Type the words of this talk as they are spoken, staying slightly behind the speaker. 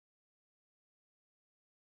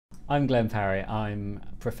I'm Glenn Parry. I'm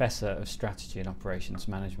Professor of Strategy and Operations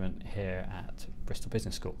Management here at Bristol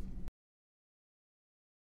Business School.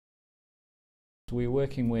 We were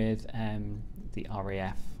working with the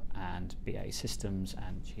RAF and BAE Systems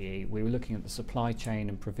and GE. We were looking at the supply chain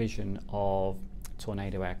and provision of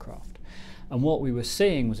Tornado aircraft. And what we were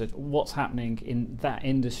seeing was that what's happening in that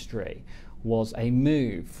industry was a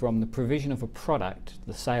move from the provision of a product,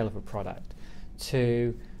 the sale of a product,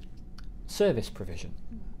 to service provision.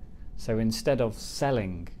 So instead of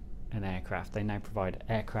selling an aircraft, they now provide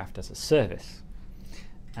aircraft as a service.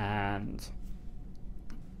 And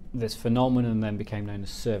this phenomenon then became known as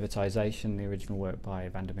Servitization, the original work by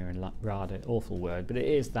Vandermeer and Rade, awful word, but it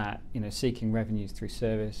is that, seeking revenues through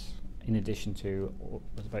service in addition to, or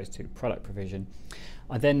as opposed to, product provision.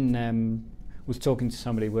 I then was talking to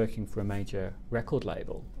somebody working for a major record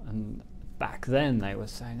label, and back then they were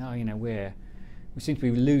saying, we seem to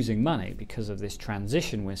be losing money because of this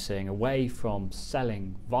transition we're seeing away from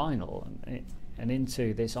selling vinyl and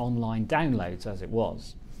into this online downloads as it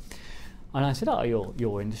was. And I said,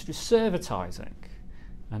 your industry's servitizing.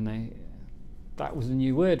 And that was a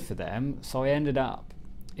new word for them. So I ended up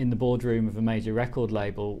in the boardroom of a major record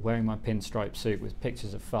label wearing my pinstripe suit with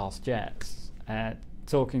pictures of fast jets,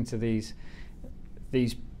 talking to this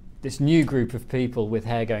new group of people with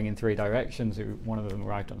hair going in three directions, who one of them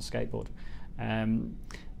arrived on a skateboard. And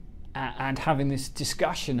having this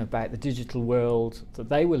discussion about the digital world that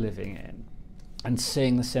they were living in, and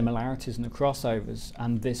seeing the similarities and the crossovers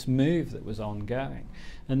and this move that was ongoing.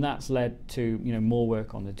 And that's led to more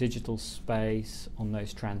work on the digital space, on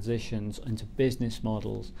those transitions into business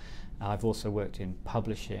models. I've also worked in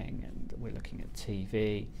publishing, and we're looking at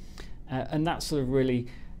TV. And that sort of really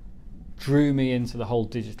drew me into the whole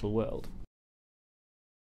digital world.